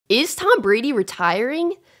Is Tom Brady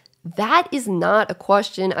retiring? That is not a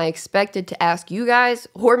question I expected to ask you guys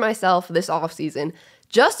or myself this offseason.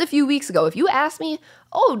 Just a few weeks ago, if you asked me,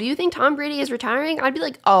 oh, do you think Tom Brady is retiring? I'd be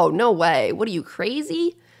like, oh, no way. What are you,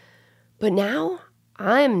 crazy? But now,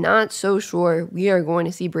 I'm not so sure we are going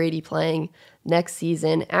to see Brady playing next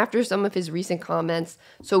season after some of his recent comments.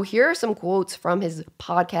 So here are some quotes from his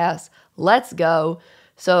podcast, Let's Go.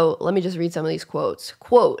 So let me just read some of these quotes.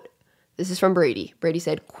 Quote, this is from Brady. Brady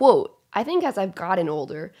said, quote, I think as I've gotten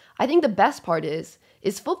older, I think the best part is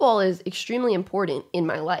football is extremely important in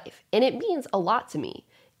my life, and it means a lot to me.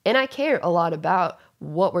 And I care a lot about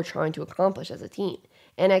what we're trying to accomplish as a team.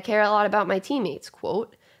 And I care a lot about my teammates,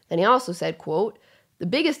 quote. Then he also said, quote, the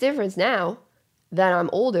biggest difference now that I'm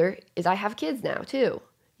older is I have kids now too,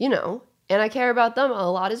 and I care about them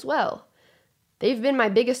a lot as well. They've been my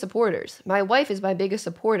biggest supporters. My wife is my biggest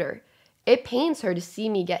supporter. It pains her to see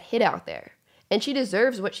me get hit out there. And she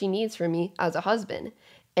deserves what she needs from me as a husband.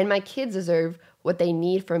 And my kids deserve what they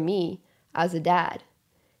need from me as a dad.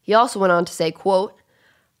 He also went on to say, quote,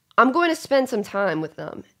 I'm going to spend some time with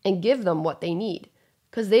them and give them what they need.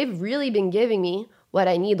 Because they've really been giving me what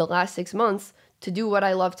I need the last 6 months to do what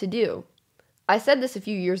I love to do. I said this a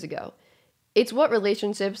few years ago. It's what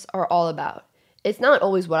relationships are all about. It's not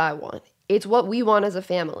always what I want. It's what we want as a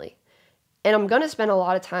family. And I'm going to spend a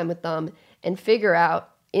lot of time with them and figure out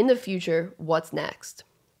in the future what's next.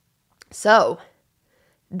 So,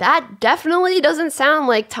 that definitely doesn't sound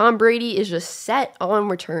like Tom Brady is just set on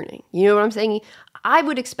returning. You know what I'm saying? I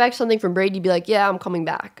would expect something from Brady to be like, yeah, I'm coming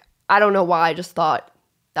back. I don't know why I just thought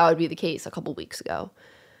that would be the case a couple weeks ago.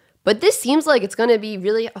 But this seems like it's going to be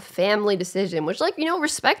really a family decision, which,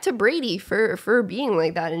 respect to Brady for being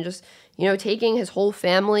like that and just, taking his whole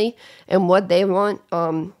family and what they want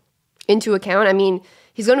into account. I mean,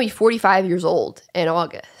 he's going to be 45 years old in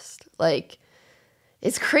August.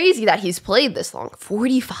 It's crazy that he's played this long.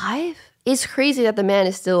 45? It's crazy that the man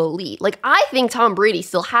is still elite. I think Tom Brady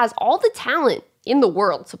still has all the talent in the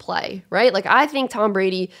world to play, right? I think Tom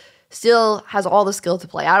Brady still has all the skill to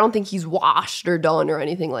play. I don't think he's washed or done or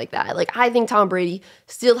anything like that. I think Tom Brady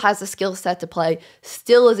still has the skill set to play,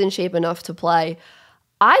 still is in shape enough to play.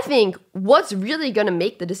 I think what's really going to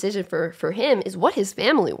make the decision for him is what his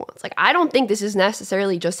family wants. I don't think this is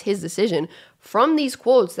necessarily just his decision. From these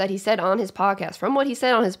quotes that he said on his podcast, from what he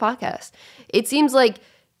said on his podcast, it seems like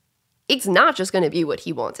it's not just going to be what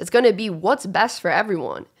he wants. It's going to be what's best for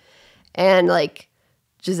everyone. And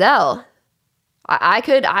Gisele, I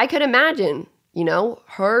could imagine,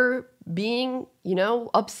 her being,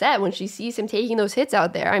 upset when she sees him taking those hits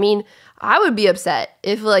out there. I mean, I would be upset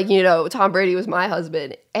if Tom Brady was my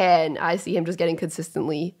husband and I see him just getting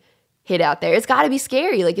consistently hit out there. It's got to be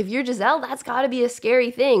scary. If you're Gisele, that's got to be a scary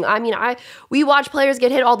thing. I mean, we watch players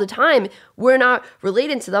get hit all the time. We're not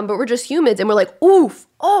related to them, but we're just humans and we're like, oof,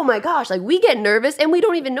 oh my gosh, we get nervous and we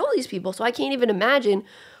don't even know these people. So I can't even imagine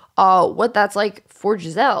what that's like for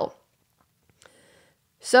Gisele.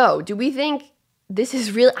 So, do we think this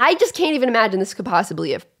is real? I just can't even imagine this could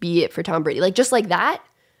possibly be it for Tom Brady. Just like that,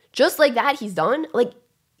 he's done.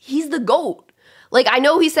 He's the GOAT. I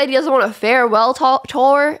know he said he doesn't want a farewell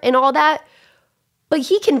tour and all that, but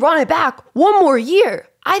he can run it back one more year.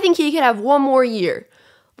 I think he could have one more year.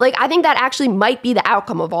 I think that actually might be the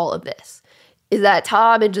outcome of all of this, is that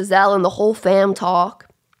Tom and Gisele and the whole fam talk,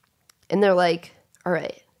 and they're like, all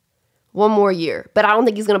right, one more year. But I don't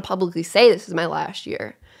think he's going to publicly say this is my last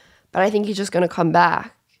year. But I think he's just going to come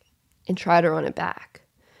back and try to run it back.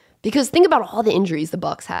 Because think about all the injuries the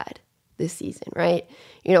Bucs had this season, right?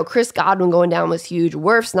 Chris Godwin going down was huge.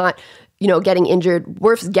 Wirf's not, getting injured.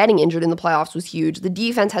 Wirf's getting injured in the playoffs was huge. The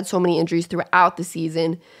defense had so many injuries throughout the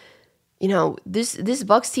season. This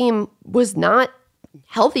Bucs team was not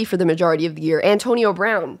healthy for the majority of the year. Antonio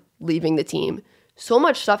Brown leaving the team. So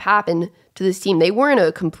much stuff happened to this team. They weren't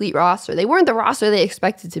a complete roster. They weren't the roster they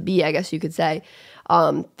expected to be, I guess you could say,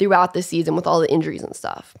 throughout the season with all the injuries and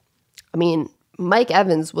stuff. I mean, Mike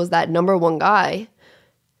Evans was that number one guy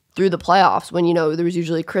through the playoffs when, there was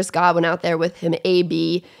usually Chris Godwin out there with him,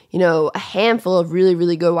 AB, a handful of really,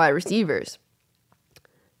 really good wide receivers.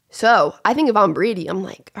 So I think if I'm Brady, I'm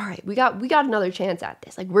like, all right, we got another chance at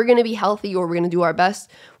this. We're going to be healthy, or we're going to do our best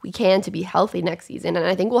we can to be healthy next season. And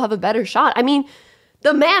I think we'll have a better shot. I mean,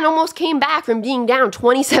 the man almost came back from being down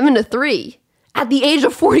 27-3 at the age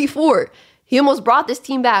of 44. He almost brought this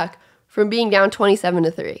team back from being down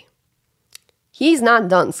 27-3. He's not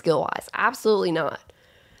done skill-wise. Absolutely not.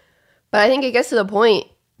 But I think it gets to the point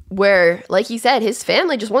where, like he said, his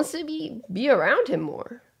family just wants to be around him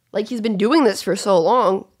more. He's been doing this for so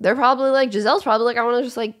long. They're probably Gisele's probably I want to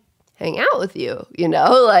just hang out with you,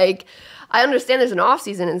 I understand there's an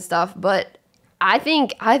offseason and stuff, but I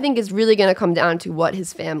think it's really going to come down to what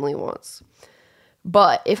his family wants.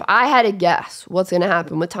 But if I had to guess what's going to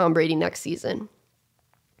happen with Tom Brady next season,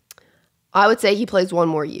 I would say he plays one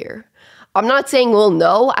more year. I'm not saying we'll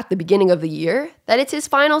know at the beginning of the year that it's his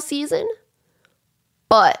final season,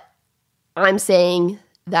 but I'm saying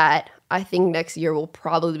that I think next year will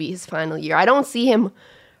probably be his final year. I don't see him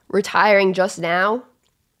retiring just now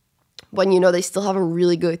when, they still have a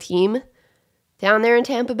really good team down there in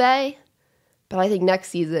Tampa Bay. But I think next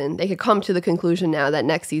season, they could come to the conclusion now that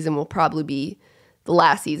next season will probably be the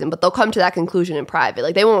last season. But they'll come to that conclusion in private.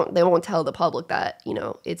 Like, they won't tell the public that,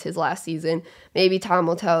 it's his last season. Maybe Tom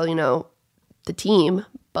will tell, the team.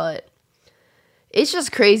 But it's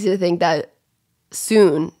just crazy to think that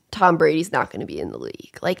soon Tom Brady's not going to be in the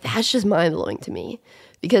league. Like, that's just mind-blowing to me.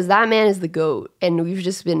 Because that man is the GOAT. And we've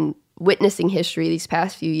just been witnessing history these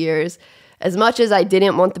past few years. As much as I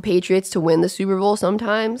didn't want the Patriots to win the Super Bowl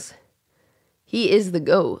sometimes, he is the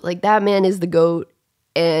GOAT. Like, that man is the GOAT,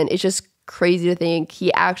 and it's just crazy to think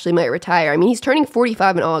he actually might retire. I mean, he's turning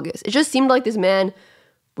 45 in August. It just seemed like this man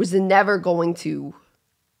was never going to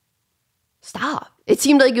stop. It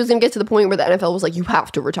seemed like it was going to get to the point where the NFL was like, you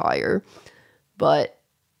have to retire. But,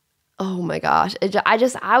 oh my gosh.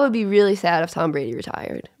 I would be really sad if Tom Brady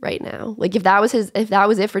retired right now. Like, if that was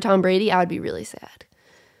it for Tom Brady, I would be really sad.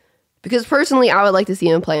 Because personally, I would like to see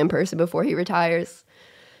him play in person before he retires.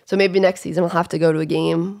 So maybe next season I'll have to go to a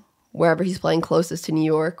game wherever he's playing closest to New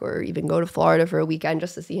York, or even go to Florida for a weekend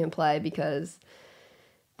just to see him play, because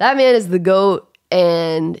that man is the GOAT,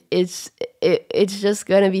 and it's just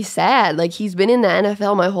going to be sad. Like, he's been in the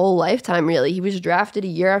NFL my whole lifetime, really. He was drafted a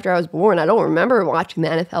year after I was born. I don't remember watching the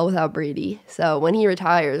NFL without Brady. So when he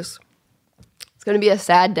retires, it's going to be a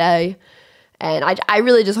sad day, and I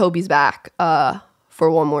really just hope he's back for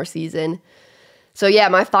one more season. So yeah,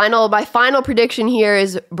 my final prediction here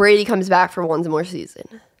is Brady comes back for one more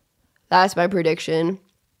season. That's my prediction.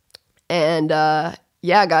 And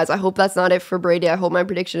yeah, guys, I hope that's not it for Brady. I hope my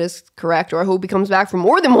prediction is correct, or I hope he comes back for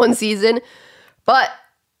more than one season. But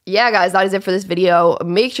yeah, guys, that is it for this video.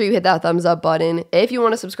 Make sure you hit that thumbs up button. If you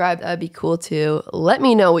want to subscribe, that'd be cool too. Let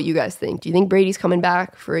me know what you guys think. Do you think Brady's coming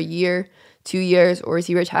back for a year, 2 years, or is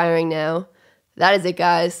he retiring now? That is it,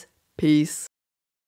 guys. Peace.